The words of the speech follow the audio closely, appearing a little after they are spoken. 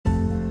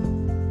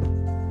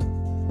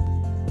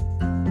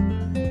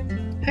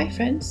Hi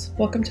friends,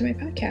 welcome to my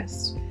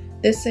podcast.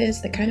 This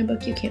is The Kind of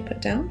Book You Can't Put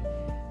Down.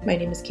 My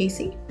name is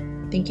Casey.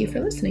 Thank you for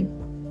listening.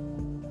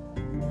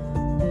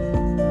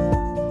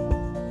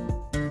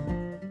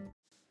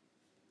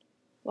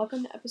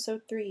 Welcome to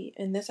episode 3.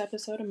 In this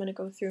episode, I'm going to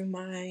go through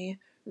my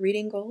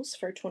reading goals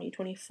for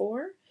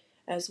 2024,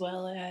 as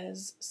well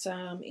as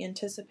some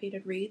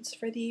anticipated reads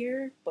for the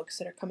year, books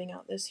that are coming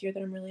out this year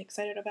that I'm really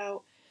excited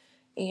about,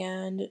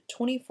 and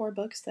 24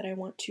 books that I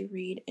want to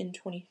read in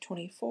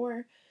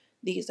 2024.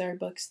 These are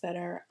books that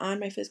are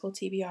on my physical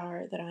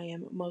TBR that I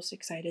am most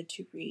excited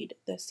to read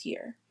this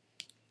year.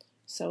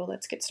 So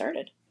let's get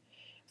started.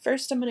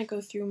 First, I'm going to go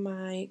through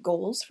my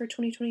goals for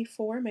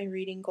 2024, my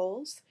reading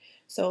goals.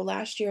 So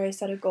last year I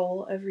set a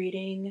goal of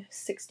reading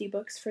 60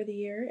 books for the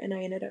year, and I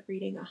ended up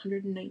reading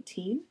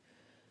 119.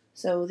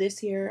 So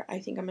this year I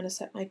think I'm going to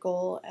set my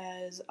goal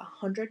as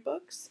 100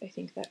 books. I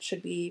think that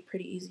should be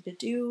pretty easy to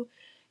do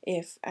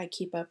if I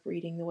keep up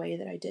reading the way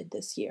that I did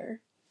this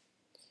year.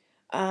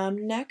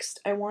 Next,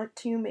 I want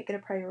to make it a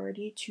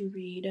priority to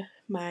read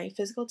my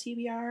physical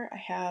TBR. I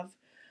have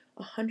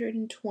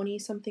 120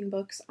 something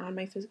books on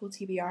my physical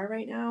TBR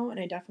right now, and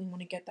I definitely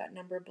want to get that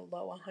number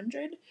below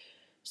 100.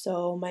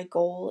 So my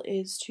goal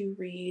is to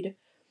read,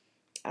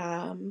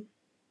 I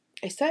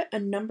set a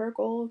number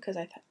goal because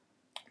I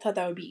thought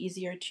that would be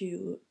easier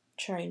to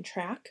try and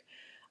track.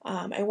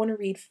 I want to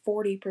read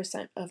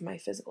 40% of my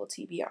physical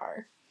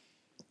TBR.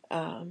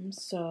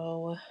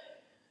 So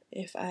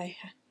if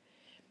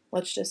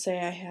let's just say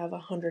I have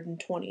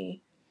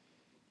 120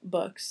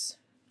 books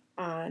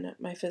on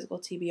my physical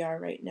TBR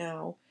right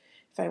now.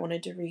 If I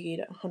wanted to read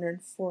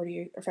 140,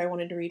 or if I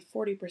wanted to read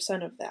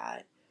 40% of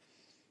that,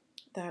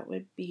 that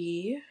would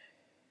be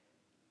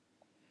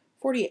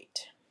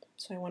 48.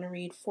 So I want to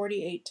read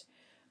 48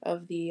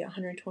 of the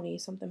 120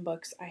 something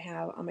books I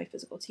have on my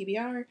physical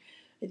TBR.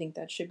 I think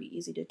that should be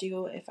easy to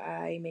do if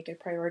I make a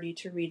priority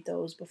to read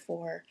those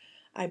before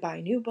I buy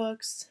new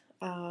books.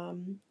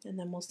 And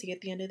then we'll see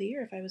at the end of the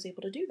year if I was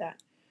able to do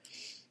that.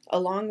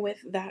 Along with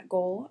that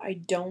goal, I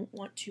don't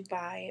want to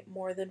buy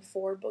more than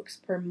 4 books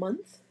per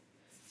month.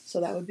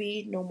 So that would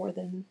be no more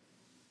than,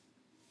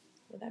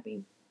 would that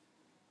be?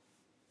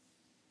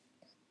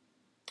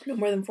 No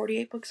more than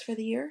 48 books for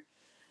the year.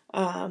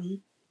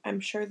 I'm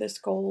sure this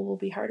goal will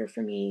be harder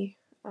for me.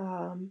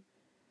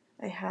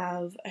 I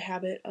have a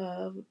habit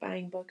of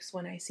buying books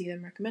when I see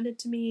them recommended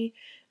to me,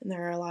 and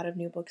there are a lot of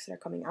new books that are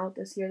coming out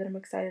this year that I'm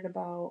excited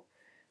about.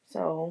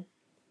 So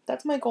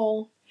that's my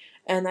goal,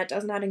 and that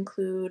does not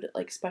include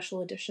like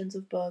special editions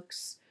of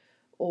books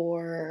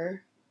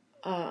or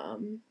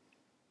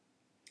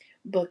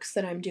books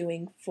that I'm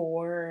doing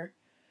for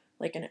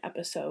like an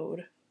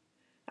episode.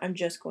 I'm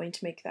just going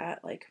to make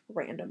that like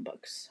random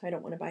books. I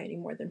don't want to buy any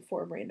more than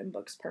 4 random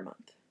books per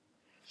month.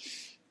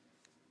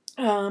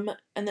 And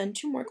then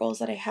 2 more goals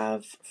that I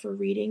have for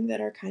reading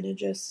that are kind of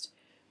just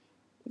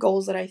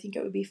goals that I think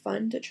it would be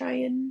fun to try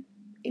and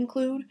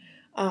include.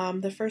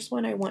 The first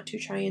one, I want to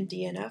try and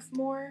DNF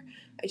more.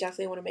 I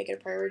definitely want to make it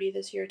a priority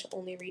this year to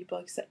only read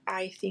books that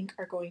I think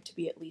are going to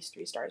be at least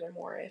 3 stars or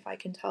more. If I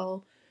can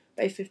tell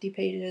by 50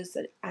 pages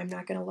that I'm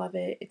not going to love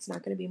it, it's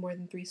not going to be more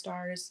than 3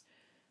 stars,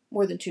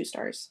 more than 2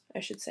 stars, I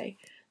should say,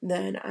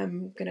 then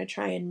I'm going to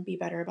try and be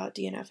better about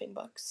DNFing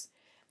books.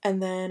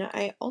 And then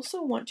I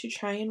also want to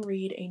try and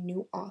read a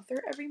new author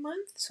every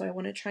month. So I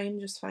want to try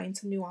and just find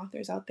some new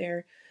authors out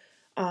there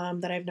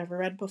that I've never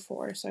read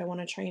before. So I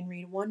want to try and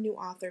read 1 new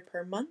author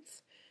per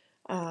month.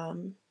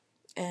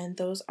 And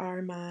those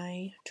are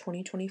my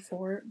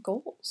 2024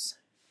 goals.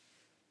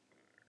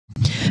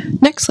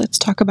 Next, let's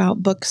talk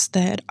about books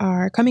that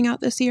are coming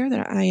out this year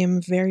that I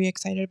am very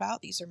excited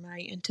about. These are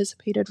my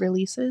anticipated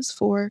releases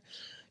for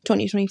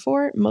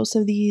 2024. Most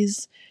of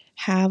these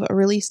have a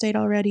release date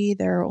already.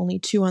 There are only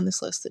 2 on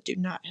this list that do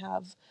not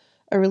have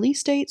a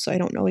release date, so I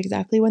don't know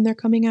exactly when they're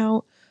coming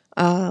out.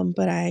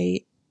 But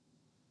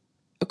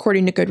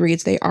according to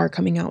Goodreads, they are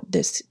coming out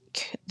this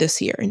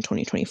year in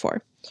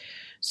 2024.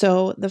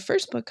 So the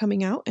first book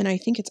coming out, and I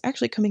think it's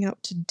actually coming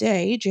out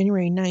today,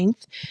 January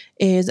 9th,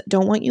 is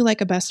Don't Want You Like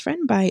a Best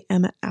Friend by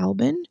Emma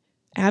Abbin.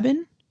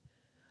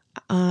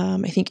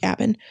 I think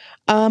Abbin.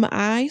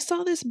 I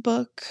saw this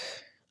book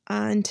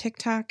on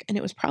TikTok, and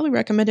it was probably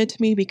recommended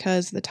to me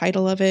because the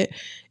title of it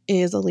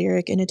is a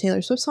lyric in a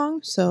Taylor Swift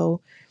song. So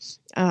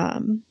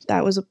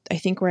that was, I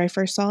think, where I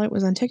first saw it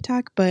was on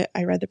TikTok, but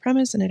I read the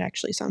premise and it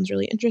actually sounds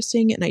really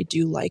interesting, and I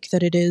do like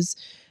that it is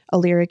a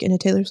lyric in a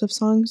Taylor Swift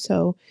song.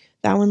 So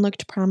that one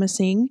looked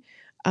promising.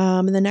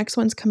 The next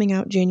one's coming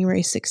out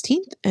January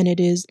 16th, and it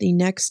is the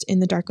next in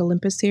the Dark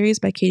Olympus series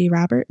by Katie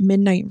Robert,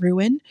 Midnight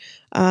Ruin.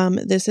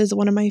 This is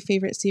one of my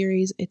favorite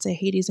series. It's a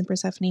Hades and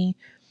Persephone,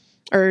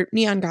 or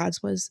Neon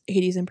Gods was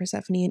Hades and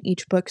Persephone, and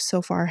each book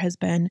so far has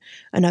been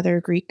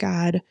another Greek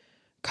god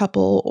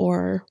couple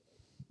or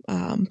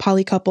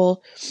poly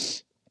couple,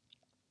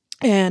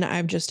 and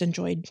I've just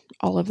enjoyed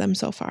all of them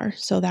so far.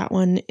 So that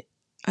one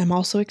I'm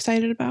also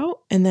excited about.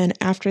 And then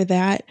after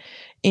that,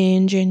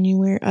 in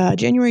January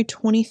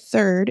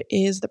 23rd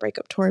is The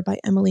Breakup Tour by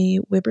Emily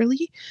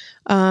Wibberley.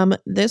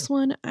 This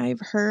one I've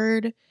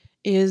heard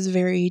is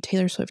very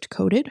Taylor Swift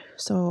coded,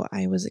 so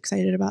I was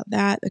excited about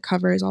that. The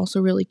cover is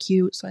also really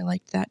cute, so I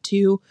liked that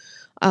too.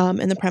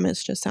 And the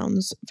premise just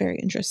sounds very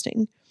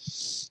interesting.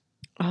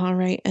 All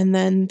right, and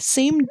then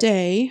same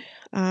day,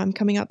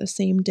 coming out the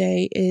same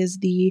day is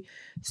the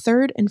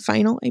third and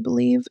final, I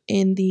believe,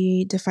 in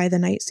the Defy the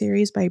Night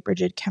series by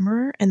Brigid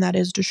Kemmerer, and that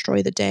is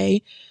Destroy the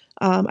Day.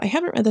 I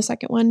haven't read the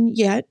second one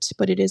yet,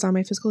 but it is on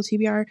my physical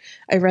TBR.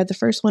 I read the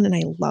first one and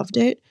I loved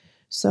it,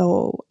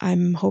 so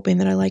I'm hoping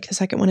that I like the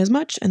second one as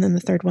much, and then the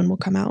third one will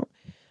come out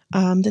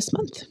this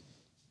month.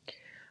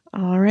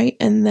 All right,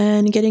 and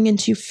then getting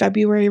into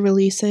February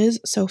releases.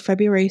 So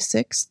February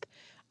 6th,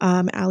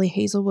 Ali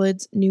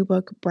Hazelwood's new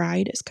book,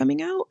 Bride, is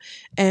coming out.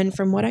 And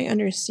from what I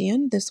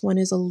understand, this one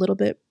is a little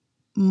bit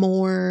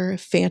more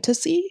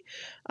fantasy.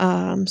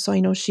 So I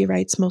know she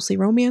writes mostly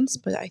romance,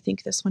 but I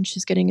think this one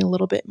she's getting a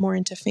little bit more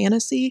into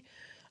fantasy.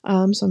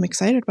 So I'm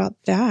excited about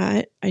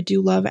that. I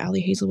do love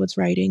Ali Hazelwood's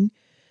writing.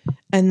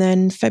 And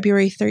then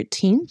February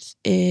 13th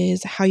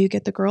is How You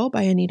Get the Girl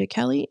by Anita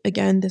Kelly.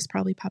 Again, this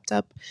probably popped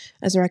up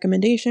as a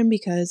recommendation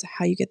because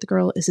How You Get the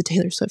Girl is a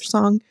Taylor Swift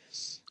song.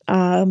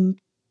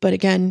 But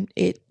again,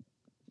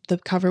 the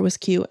cover was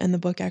cute and the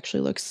book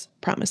actually looks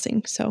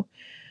promising. So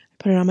I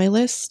put it on my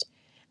list.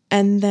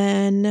 And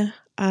then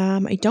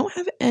I don't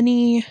have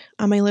any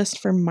on my list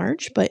for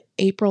March, but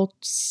April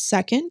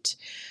 2nd,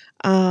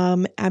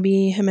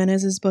 Abby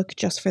Jimenez's book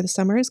Just for the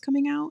Summer is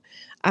coming out.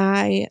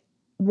 I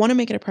want to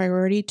make it a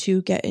priority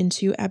to get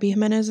into Abby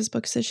Jimenez's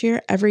books this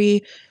year.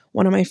 Every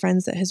one of my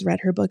friends that has read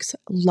her books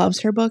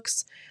loves her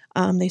books.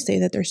 They say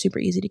that they're super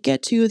easy to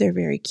get to. They're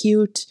very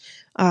cute.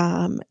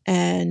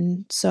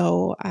 And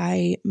so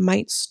I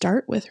might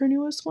start with her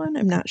newest one.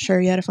 I'm not sure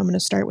yet if I'm going to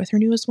start with her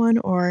newest one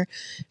or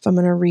if I'm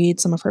going to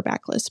read some of her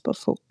backlist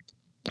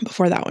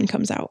before that one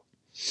comes out.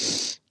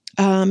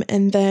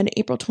 And then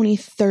April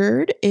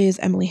 23rd is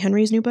Emily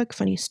Henry's new book,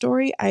 Funny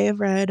Story. I have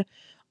read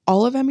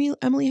all of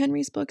Emily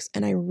Henry's books,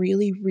 and I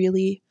really,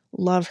 really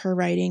love her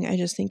writing. I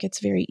just think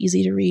it's very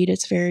easy to read.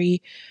 It's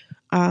very,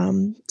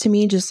 to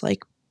me, just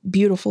like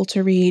beautiful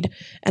to read,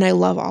 and I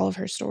love all of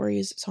her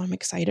stories, so I'm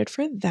excited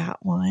for that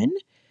one.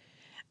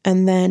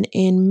 And then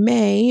in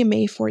May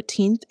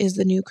 14th, is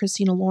the new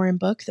Christina Lauren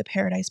book, The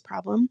Paradise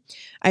Problem.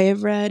 I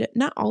have read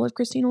not all of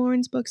Christina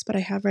Lauren's books, but I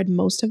have read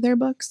most of their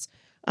books,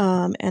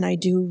 and I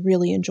do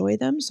really enjoy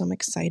them, so I'm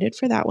excited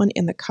for that one,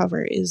 and the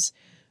cover is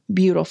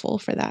beautiful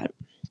for that.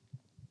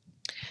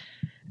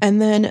 And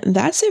then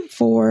that's it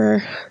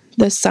for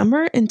the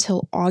summer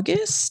until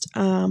August.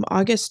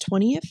 August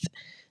 20th,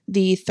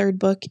 the third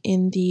book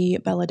in the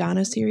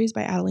Belladonna series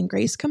by Adeline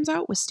Grace comes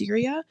out,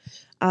 Wisteria.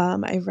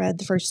 I've read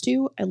the first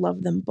two. I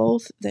love them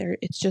both.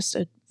 It's just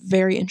a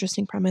very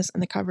interesting premise,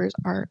 and the covers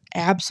are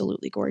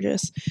absolutely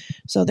gorgeous.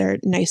 So they're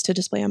nice to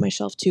display on my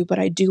shelf too. But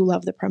I do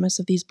love the premise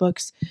of these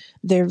books.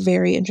 They're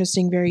very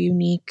interesting, very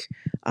unique.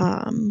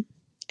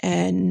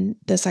 And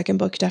the second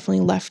book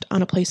definitely left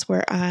on a place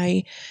where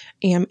I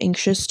am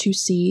anxious to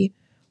see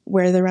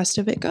where the rest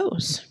of it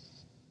goes.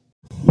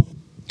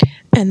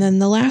 And then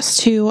the last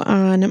two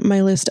on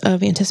my list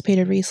of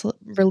anticipated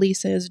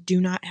releases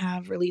do not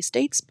have release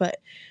dates,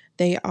 but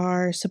they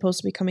are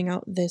supposed to be coming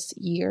out this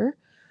year.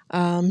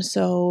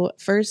 So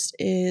first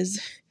is,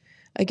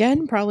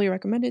 again, probably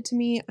recommended to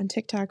me on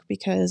TikTok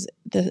because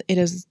it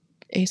is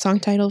a song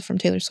title from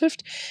Taylor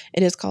Swift.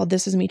 It is called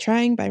This Is Me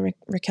Trying by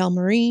Raquel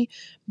Marie,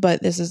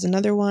 but this is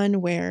another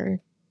one where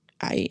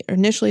I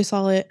initially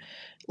saw it,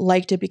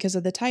 liked it because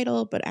of the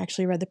title, but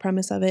actually read the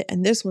premise of it,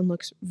 and this one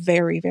looks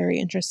very, very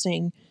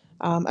interesting.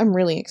 I'm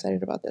really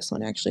excited about this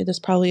one, actually. This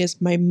probably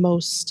is my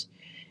most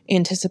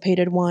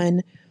anticipated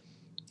one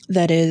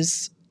that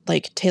is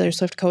like Taylor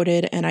Swift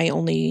coded, and I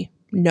only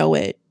know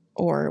it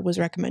or was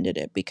recommended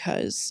it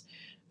because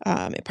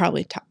it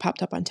probably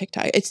popped up on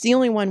TikTok. It's the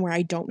only one where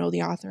I don't know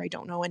the author. I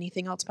don't know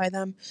anything else by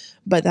them,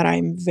 but that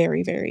I'm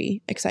very,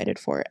 very excited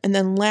for. And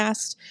then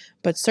last,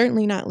 but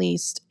certainly not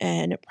least,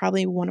 and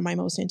probably one of my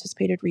most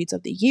anticipated reads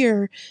of the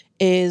year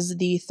is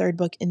the third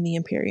book in the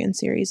Empyrean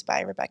series by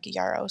Rebecca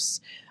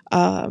Yarros.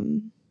 I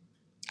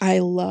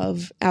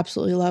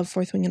absolutely love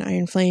Fourth Wing and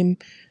Iron Flame.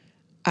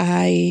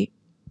 I've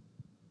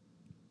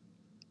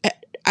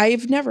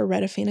never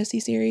read a fantasy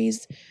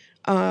series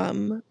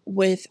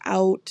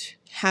without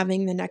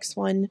having the next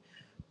one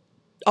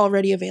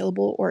already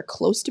available or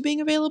close to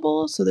being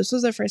available. So this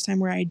was the first time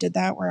where I did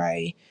that, where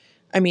I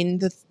mean,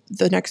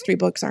 the next three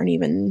books aren't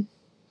even,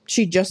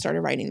 she just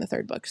started writing the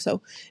third book.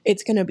 So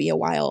it's going to be a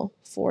while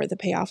for the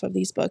payoff of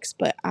these books,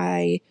 but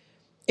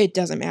it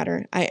doesn't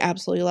matter. I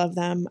absolutely love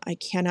them. I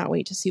cannot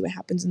wait to see what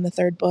happens in the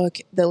third book.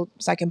 The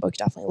second book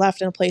definitely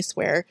left in a place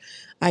where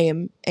I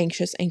am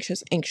anxious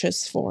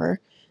for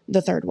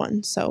the third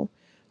one. So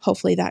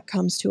hopefully that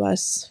comes to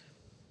us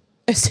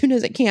as soon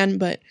as it can,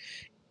 but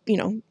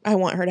I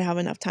want her to have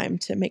enough time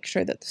to make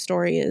sure that the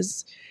story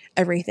is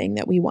everything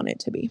that we want it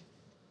to be.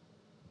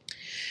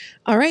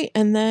 All right.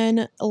 And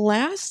then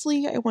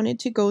lastly, I wanted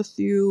to go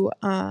through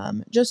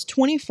just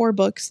 24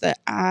 books that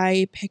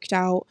I picked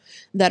out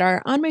that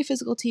are on my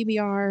physical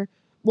TBR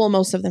well,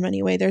 most of them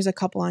anyway. There's a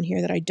couple on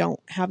here that I don't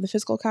have the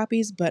physical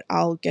copies, but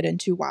I'll get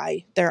into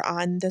why they're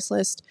on this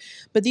list.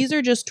 But these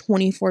are just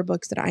 24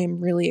 books that I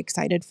am really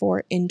excited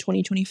for in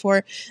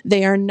 2024.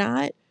 They are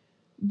not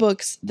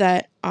books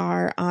that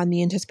are on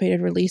the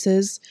anticipated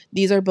releases.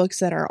 These are books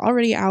that are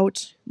already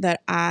out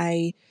that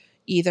I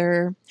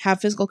either have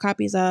physical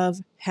copies of,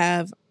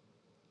 have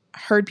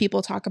heard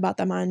people talk about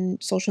them on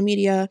social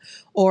media,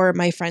 or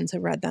my friends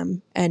have read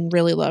them and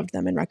really loved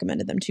them and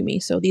recommended them to me.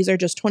 So these are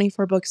just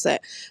 24 books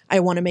that I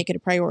want to make it a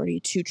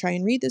priority to try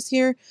and read this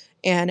year.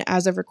 And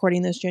as of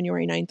recording this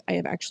January 9th, I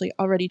have actually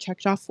already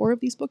checked off 4 of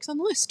these books on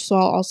the list. So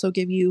I'll also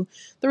give you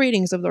the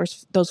ratings of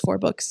those 4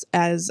 books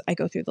as I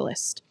go through the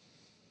list.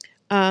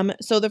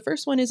 So the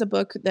first one is a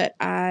book that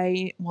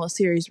a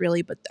series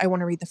really, but I want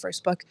to read the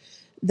first book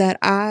that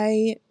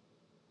I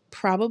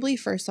probably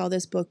first saw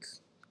this book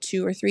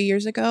 2 or 3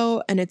 years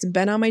ago, and it's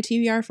been on my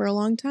TBR for a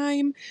long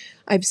time.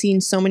 I've seen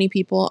so many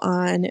people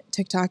on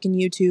TikTok and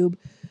YouTube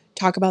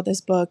talk about this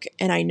book,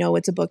 and I know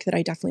it's a book that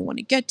I definitely want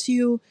to get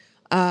to,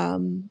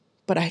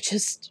 but I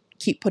just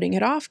keep putting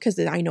it off because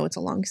I know it's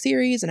a long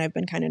series, and I've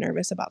been kind of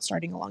nervous about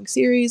starting a long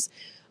series,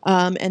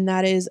 and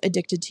that is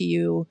Addicted to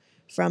You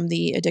from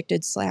the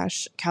Addicted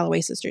 / Calloway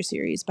Sisters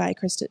series by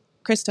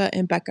Krista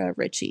and Becca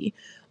Ritchie.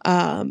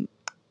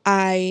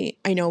 I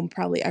know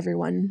probably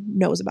everyone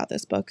knows about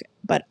this book,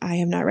 but I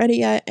have not read it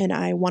yet, and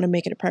I want to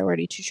make it a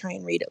priority to try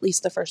and read at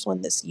least the first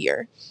one this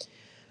year.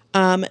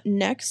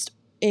 Next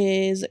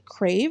is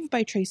Crave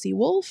by Tracy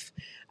Wolff.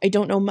 I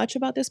don't know much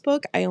about this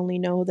book. I only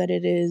know that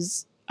it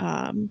is,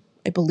 I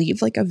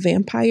believe, like a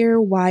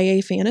vampire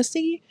YA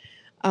fantasy,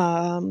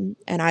 and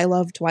I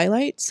love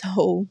Twilight,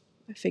 so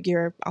I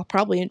figure I'll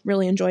probably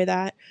really enjoy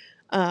that.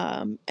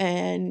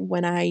 And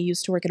when I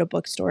used to work at a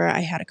bookstore, I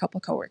had a couple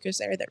coworkers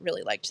there that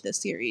really liked this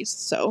series,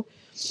 so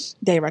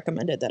they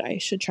recommended that I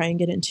should try and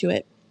get into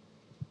it.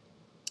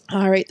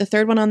 All right, the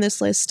third one on this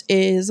list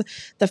is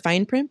The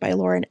Fine Print by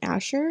Lauren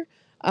Asher.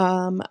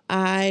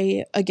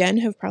 I, again,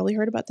 have probably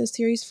heard about this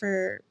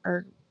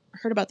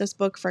heard about this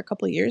book for a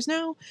couple of years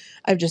now.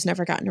 I've just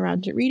never gotten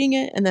around to reading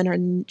it, and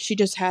then she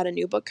just had a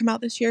new book come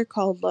out this year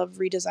called Love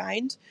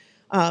Redesigned,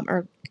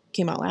 or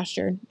came out last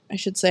year, I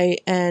should say,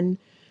 and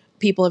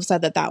people have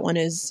said that one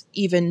is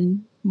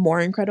even more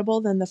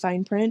incredible than The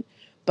Fine Print,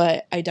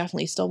 but I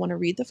definitely still want to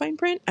read The Fine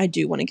Print. I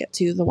do want to get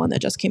to the one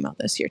that just came out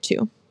this year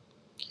too.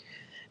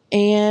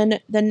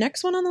 And the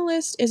next one on the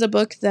list is a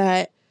book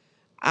that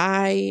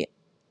I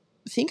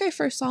think I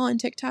first saw on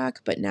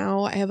TikTok, but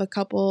now I have a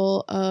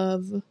couple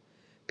of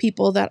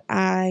people that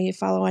I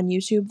follow on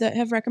YouTube that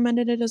have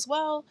recommended it as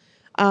well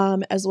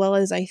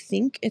as I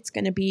think it's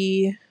going to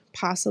be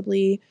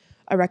possibly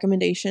a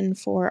recommendation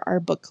for our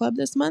book club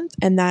this month,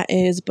 and that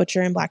is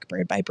Butcher and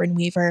Blackbird by Brynne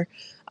Weaver.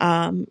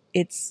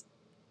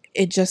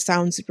 It just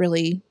sounds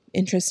really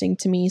interesting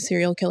to me,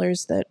 serial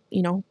killers that,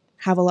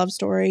 have a love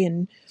story,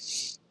 and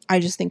I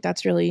just think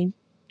that's really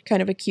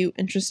kind of a cute,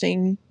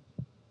 interesting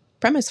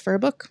premise for a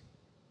book.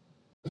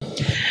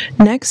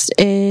 Next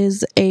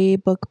is a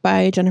book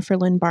by Jennifer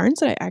Lynn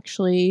Barnes that I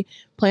actually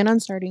plan on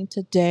starting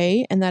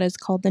today, and that is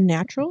called The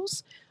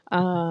Naturals.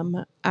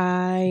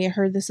 I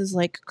heard this is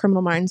like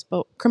Criminal Minds,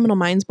 but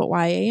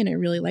YA, and I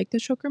really like the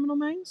show Criminal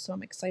Minds, so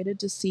I'm excited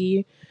to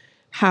see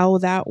how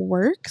that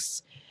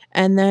works.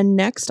 And then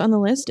next on the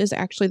list is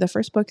actually the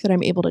first book that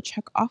I'm able to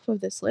check off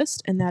of this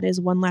list, and that is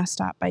One Last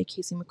Stop by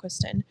Casey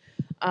McQuiston.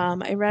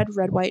 I read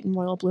Red, White, and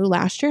Royal Blue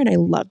last year, and I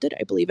loved it.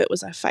 I believe it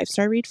was a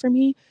 5-star read for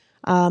me.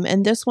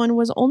 And this one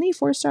was only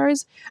 4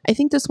 stars. I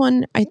think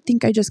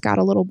I just got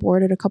a little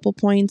bored at a couple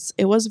points.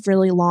 It was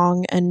really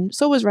long, and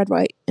so was Red,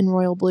 White, and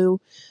Royal Blue.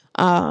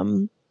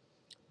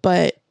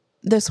 But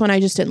this one I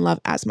just didn't love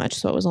as much,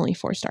 so it was only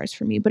 4 stars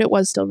for me, but it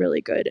was still really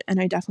good, and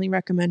I definitely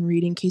recommend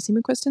reading Casey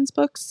McQuiston's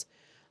books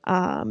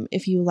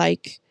if you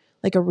like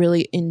a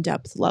really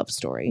in-depth love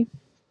story.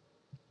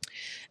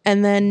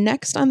 And then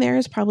next on there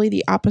is probably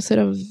the opposite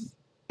of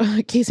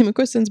Casey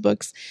McQuiston's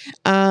books,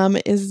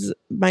 is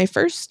my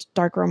first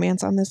dark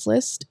romance on this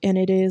list, and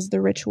it is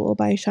The Ritual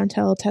by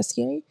Chantal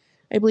Tessier,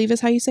 I believe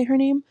is how you say her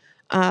name.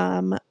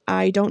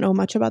 I don't know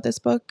much about this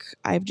book.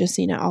 I've just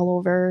seen it all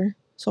over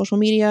social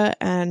media,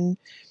 and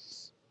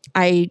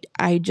I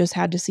just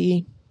had to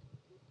see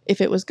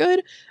if it was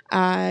good.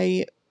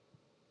 I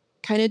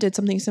kind of did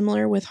something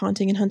similar with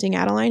Haunting and Hunting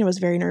Adeline. I was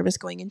very nervous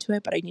going into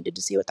it, but I needed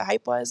to see what the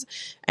hype was,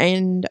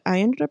 and I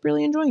ended up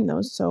really enjoying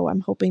those, so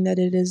I'm hoping that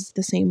it is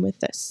the same with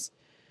this.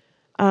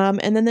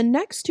 And then the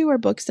next 2 are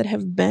books that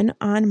have been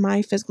on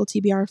my physical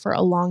TBR for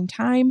a long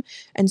time,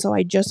 and so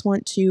I just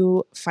want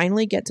to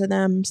finally get to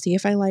them, see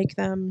if I like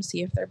them,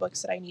 see if they're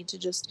books that I need to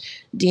just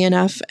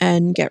DNF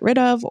and get rid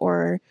of,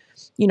 or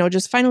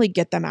just finally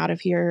get them out of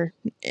here.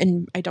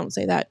 And I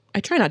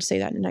try not to say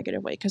that in a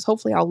negative way, because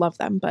hopefully I'll love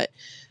them, but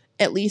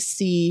at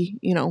least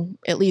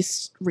at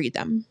least read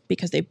them,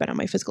 because they've been on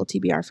my physical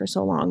TBR for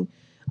so long.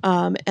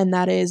 And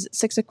that is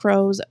Six of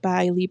Crows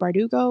by Leigh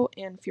Bardugo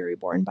and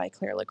Furyborn by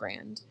Claire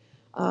Legrand.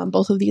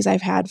 Both of these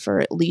I've had for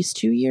at least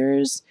 2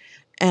 years,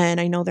 and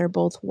I know they're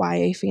both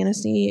YA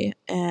fantasy,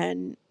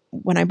 and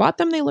when I bought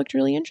them, they looked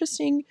really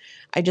interesting.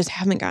 I just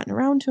haven't gotten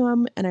around to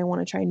them, and I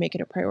want to try and make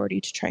it a priority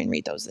to try and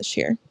read those this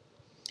year.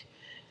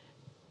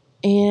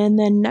 And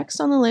then next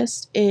on the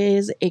list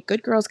is A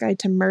Good Girl's Guide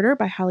to Murder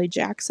by Holly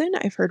Jackson.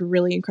 I've heard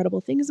really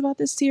incredible things about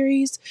this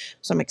series,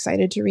 so I'm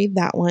excited to read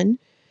that one.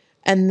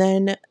 And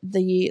then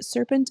The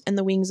Serpent and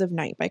the Wings of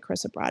Night by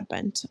Carissa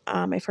Broadbent.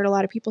 I've heard a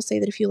lot of people say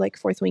that if you like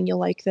Fourth Wing, you'll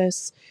like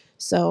this.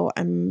 So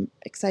I'm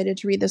excited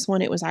to read this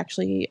one. It was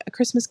actually a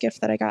Christmas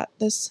gift that I got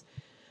this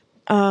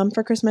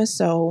for Christmas.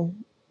 So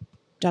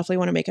definitely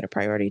want to make it a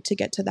priority to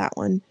get to that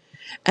one.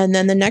 And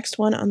then the next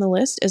one on the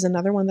list is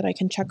another one that I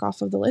can check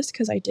off of the list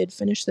because I did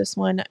finish this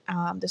one.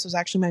 This was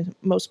actually my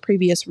most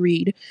previous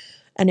read,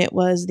 and it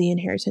was The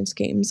Inheritance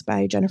Games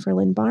by Jennifer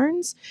Lynn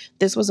Barnes.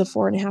 This was a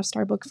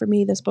 4.5-star book for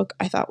me. This book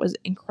I thought was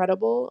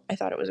incredible. I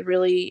thought it was a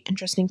really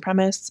interesting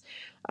premise.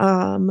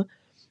 And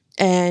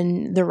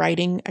the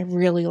writing, I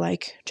really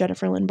like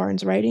Jennifer Lynn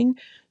Barnes' writing,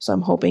 so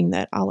I'm hoping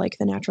that I'll like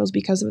The Naturals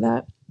because of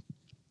that.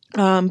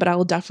 But I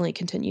will definitely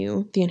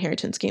continue the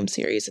Inheritance Game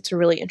series. It's a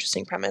really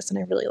interesting premise, and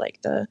I really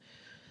like the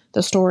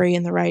story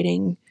and the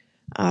writing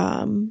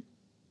and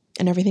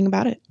everything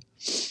about it.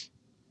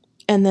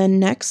 And then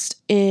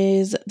next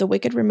is The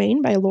Wicked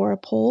Remain by Laura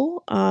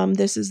Pohl.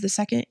 This is the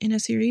second in a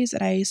series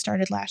that I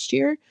started last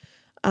year.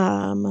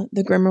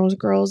 The Grimrose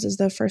Girls is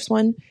the first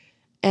one,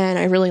 and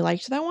I really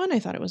liked that one. I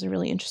thought it was a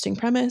really interesting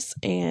premise,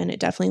 and it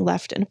definitely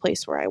left in a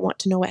place where I want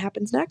to know what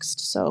happens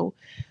next. So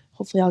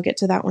hopefully I'll get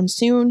to that one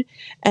soon.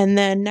 And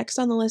then next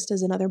on the list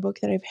is another book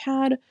that I've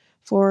had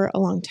for a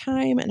long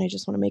time, and I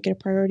just want to make it a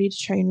priority to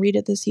try and read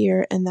it this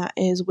year, and that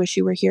is Wish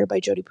You Were Here by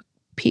Jodi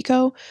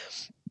Picoult.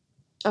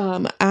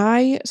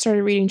 I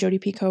started reading Jodi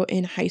Picoult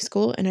in high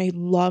school, and I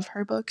love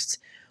her books.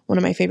 One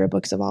of my favorite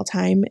books of all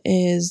time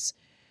is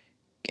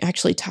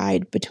actually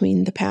tied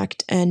between The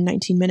Pact and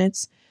 19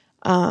 Minutes.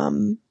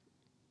 And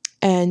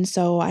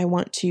so I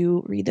want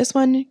to read this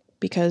one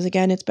because,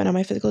 again, it's been on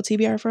my physical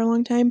TBR for a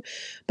long time.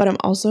 But I'm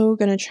also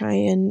going to try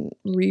and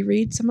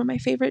reread some of my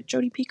favorite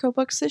Jodi Picoult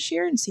books this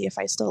year and see if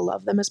I still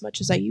love them as much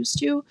as I used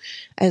to,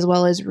 as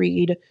well as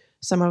read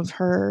some of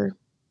her,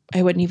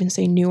 I wouldn't even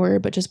say newer,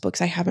 but just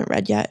books I haven't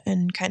read yet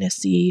and kind of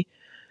see,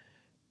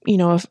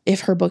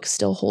 if her books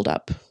still hold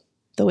up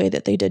the way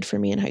that they did for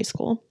me in high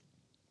school.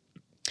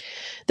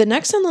 The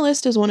next on the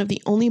list is one of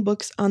the only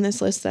books on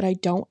this list that I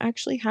don't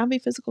actually have a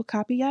physical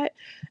copy yet,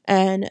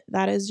 and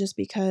that is just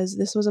because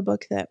this was a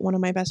book that one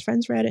of my best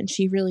friends read, and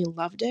she really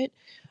loved it,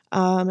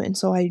 and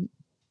so I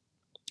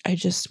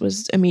just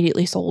was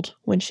immediately sold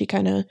when she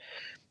kind of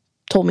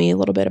told me a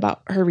little bit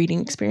about her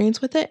reading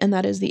experience with it, and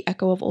that is The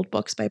Echo of Old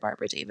Books by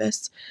Barbara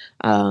Davis.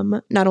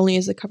 Not only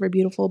is the cover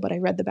beautiful, but I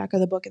read the back of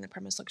the book, and the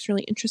premise looks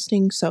really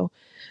interesting, so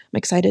I'm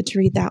excited to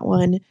read that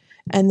one.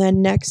 And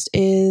then next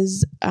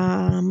is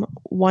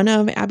one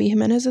of Abby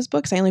Jimenez's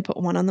books. I only put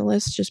one on the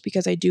list just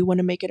because I do want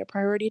to make it a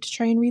priority to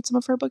try and read some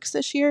of her books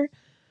this year.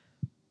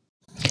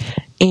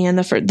 And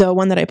the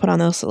one that I put on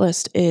this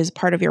list is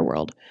Part of Your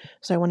World.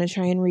 So I want to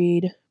try and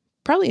read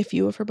probably a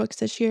few of her books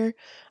this year,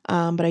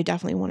 but I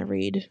definitely want to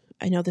read.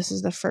 I know this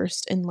is the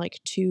first in like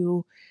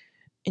 2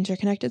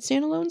 interconnected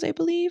standalones, I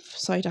believe.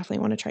 So I definitely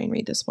want to try and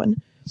read this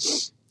one.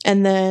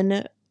 And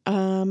then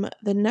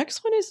the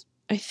next one is,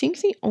 I think,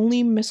 the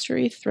only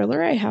mystery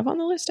thriller I have on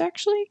the list,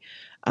 actually.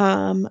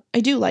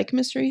 I do like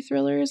mystery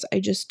thrillers.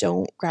 I just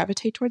don't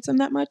gravitate towards them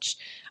that much.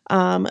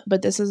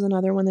 But this is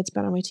another one that's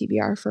been on my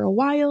TBR for a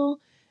while,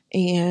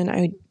 and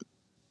I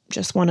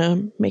just want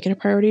to make it a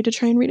priority to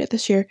try and read it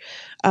this year.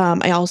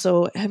 I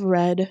also have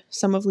read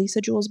some of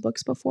Lisa Jewell's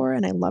books before,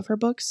 and I love her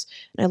books,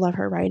 and I love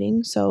her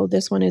writing. So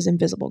this one is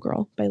Invisible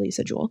Girl by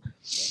Lisa Jewell.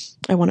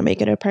 I want to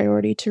make it a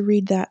priority to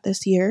read that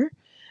this year.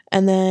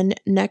 And then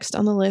next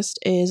on the list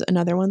is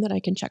another one that I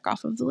can check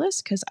off of the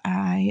list because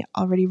I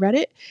already read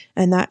it,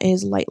 and that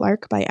is Light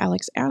Lark by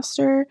Alex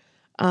Astor.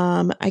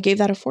 I gave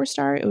that a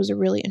 4-star. It was a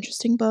really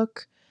interesting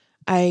book.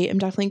 I am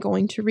definitely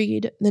going to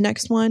read the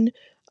next one.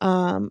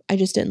 I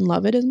just didn't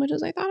love it as much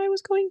as I thought I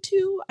was going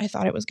to. I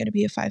thought it was going to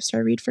be a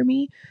 5-star read for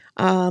me,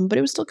 but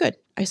it was still good.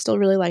 I still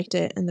really liked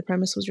it, and the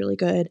premise was really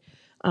good.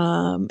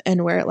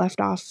 And where it left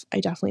off,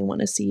 I definitely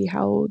want to see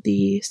how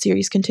the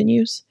series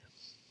continues.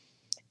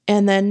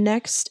 And then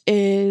next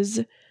is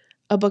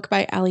a book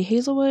by Ali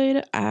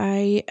Hazelwood.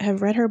 I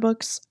have read her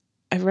books.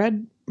 I've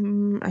read,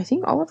 I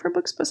think, all of her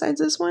books besides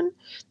this one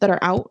that are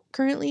out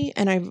currently,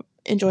 and I've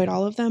enjoyed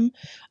all of them.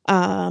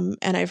 And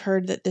I've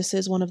heard that this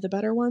is one of the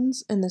better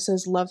ones, and this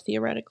is Love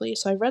Theoretically.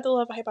 So I've read The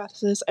Love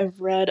Hypothesis. I've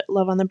read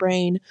Love on the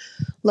Brain.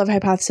 Love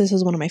Hypothesis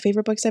is one of my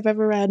favorite books I've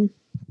ever read.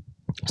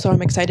 So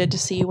I'm excited to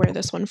see where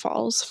this one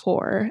falls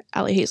for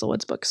Ali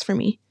Hazelwood's books for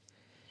me.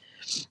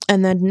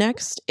 And then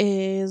next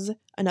is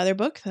another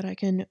book that I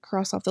can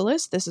cross off the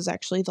list. This is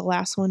actually the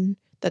last one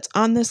that's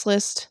on this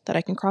list that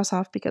I can cross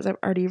off because I've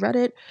already read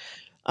it.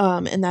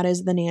 And that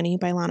is The Nanny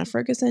by Lana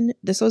Ferguson.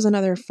 This was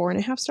another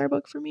 4.5-star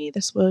book for me.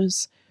 This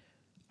was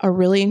a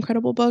really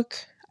incredible book.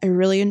 I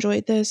really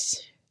enjoyed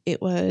this.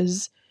 It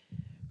was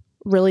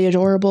really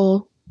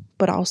adorable,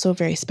 but also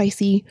very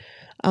spicy.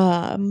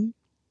 And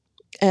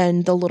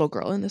the little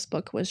girl in this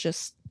book was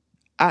just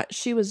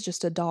She was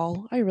just a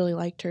doll. I really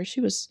liked her.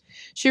 She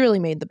really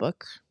made the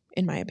book,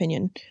 in my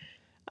opinion.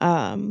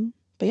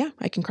 But yeah,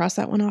 I can cross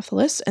that one off the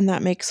list, and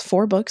that makes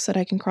 4 books that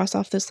I can cross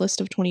off this list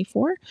of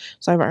 24.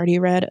 So I've already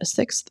read a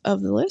sixth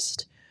of the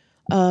list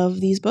of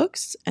these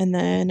books, and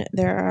then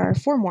there are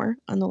 4 more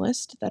on the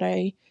list that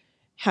I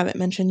haven't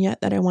mentioned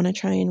yet that I want to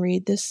try and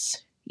read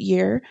this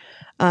year.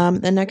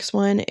 The next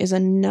one is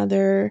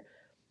another,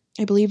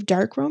 I believe,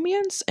 dark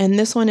romance, and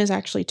this one is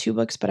actually 2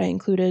 books, but I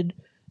included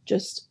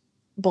just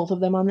both of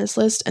them on this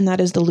list, and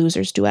that is The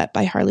Loser's Duet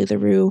by Harley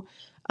LaRue.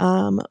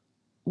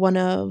 One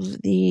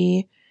of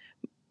the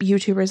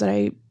YouTubers that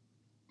I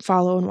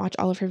follow and watch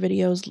all of her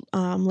videos,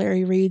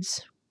 Larry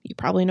Reads. You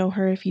probably know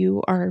her if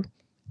you are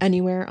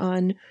anywhere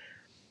on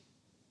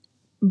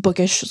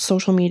bookish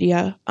social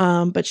media.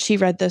 But she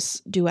read this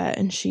duet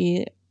and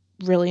she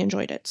really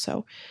enjoyed it.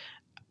 So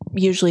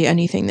usually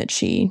anything that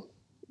she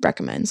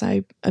recommends,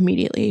 I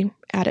immediately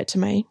add it to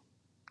my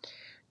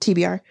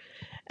TBR.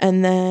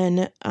 And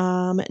then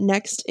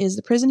next is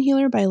The Prison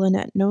Healer by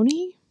Lynette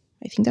Noni.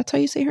 I think that's how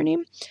you say her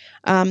name.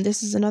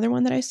 This is another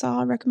one that I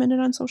saw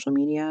recommended on social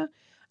media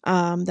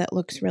that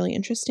looks really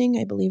interesting.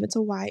 I believe it's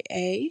a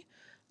YA.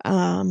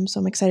 So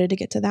I'm excited to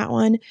get to that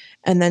one.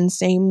 And then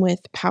same with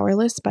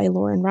Powerless by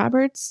Lauren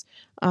Roberts.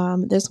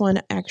 This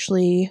one,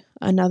 actually,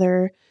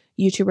 another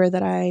YouTuber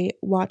that I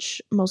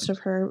watch most of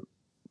her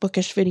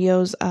bookish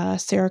videos,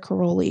 Sarah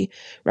Caroli,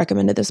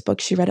 recommended this book.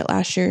 She read it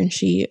last year and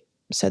she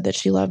said that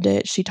she loved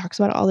it. She talks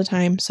about it all the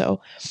time.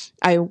 So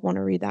I want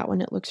to read that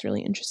one. It looks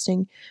really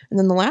interesting. And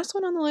then the last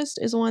one on the list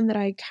is one that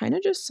I kind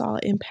of just saw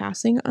in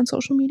passing on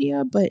social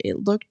media, but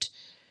it looked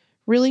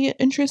really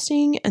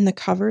interesting. And the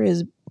cover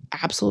is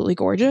absolutely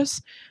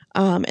gorgeous.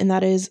 And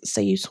that is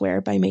Say You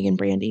Swear by Megan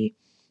Brandy.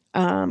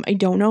 I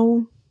don't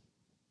know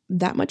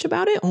that much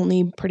about it,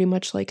 only pretty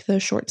much like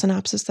the short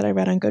synopsis that I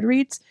read on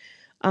Goodreads.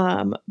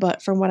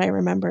 But from what I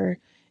remember,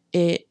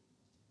 it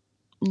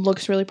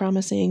looks really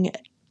promising.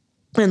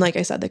 And like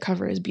I said, the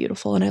cover is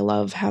beautiful, and I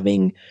love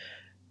having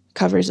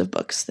covers of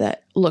books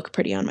that look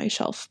pretty on my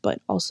shelf,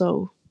 but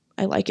also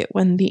I like it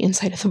when the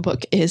inside of the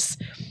book is,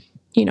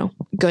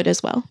 good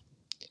as well.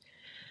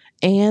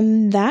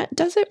 And that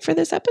does it for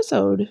this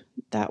episode.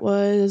 That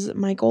was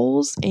my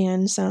goals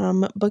and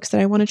some books that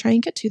I want to try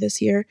and get to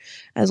this year,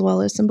 as well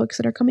as some books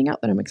that are coming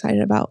out that I'm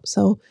excited about.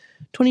 So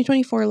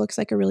 2024 looks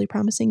like a really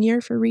promising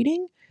year for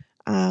reading.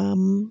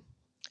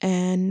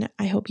 And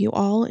I hope you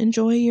all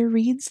enjoy your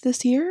reads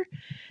this year.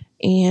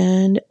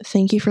 And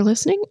thank you for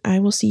listening. I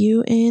will see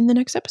you in the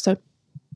next episode.